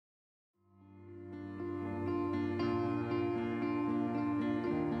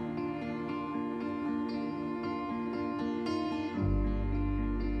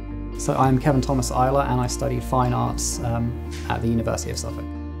So I'm Kevin Thomas Eiler and I studied fine arts at the University of Suffolk.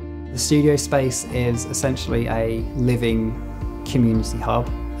 The studio space is essentially a living community hub.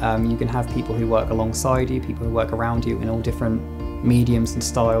 You can have people who work alongside you, people who work around you in all different mediums and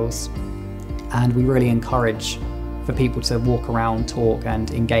styles. And we really encourage for people to walk around, talk and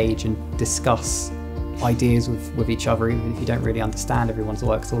engage and discuss ideas with each other, even if you don't really understand everyone's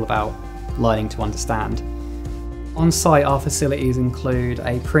work. It's all about learning to understand. On site, our facilities include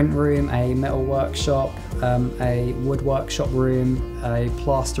a print room, a metal workshop, a wood workshop room, a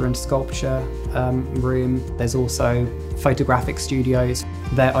plaster and sculpture room. There's also photographic studios.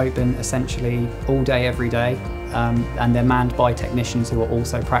 They're open essentially all day, every day, and they're manned by technicians who are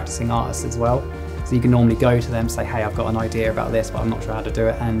also practicing artists as well. So you can normally go to them and say, hey, I've got an idea about this, but I'm not sure how to do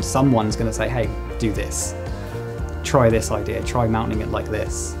it. And someone's going to say, hey, do this. Try this idea, try mounting it like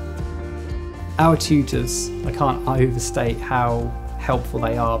this. Our tutors, I can't overstate how helpful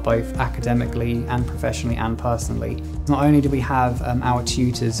they are, both academically and professionally and personally. Not only do we have our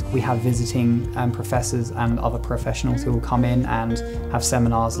tutors, we have visiting professors and other professionals who will come in and have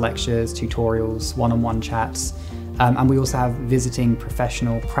seminars, lectures, tutorials, one-on-one chats. And we also have visiting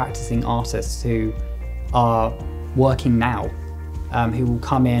professional practicing artists who are working now, who will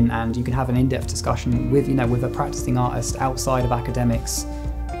come in and you can have an in-depth discussion with a practicing artist outside of academics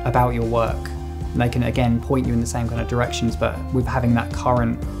about your work. And they can again point you in the same kind of directions, but with having that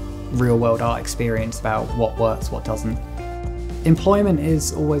current real-world art experience about what works, what doesn't. Employment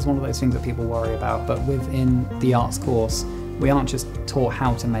is always one of those things that people worry about, but within the arts course, we aren't just taught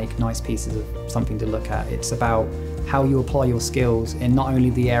how to make nice pieces of something to look at. It's about how you apply your skills in not only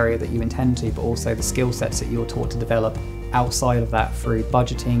the area that you intend to, but also the skill sets that you're taught to develop outside of that through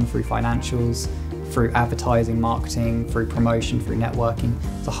budgeting, through financials, through advertising, marketing, through promotion, through networking.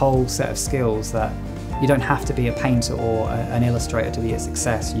 It's a whole set of skills that you don't have to be a painter or an illustrator to be a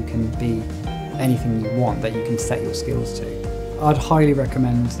success. You can be anything you want that you can set your skills to. I'd highly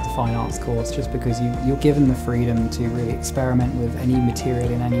recommend the Fine Arts course just because you're given the freedom to really experiment with any material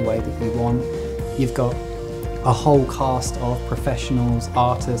in any way that you want. You've got a whole cast of professionals,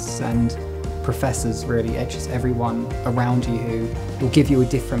 artists and professors, really, it's just everyone around you who will give you a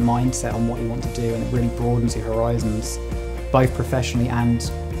different mindset on what you want to do, and it really broadens your horizons, both professionally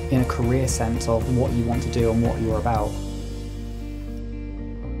and in a career sense of what you want to do and what you're about.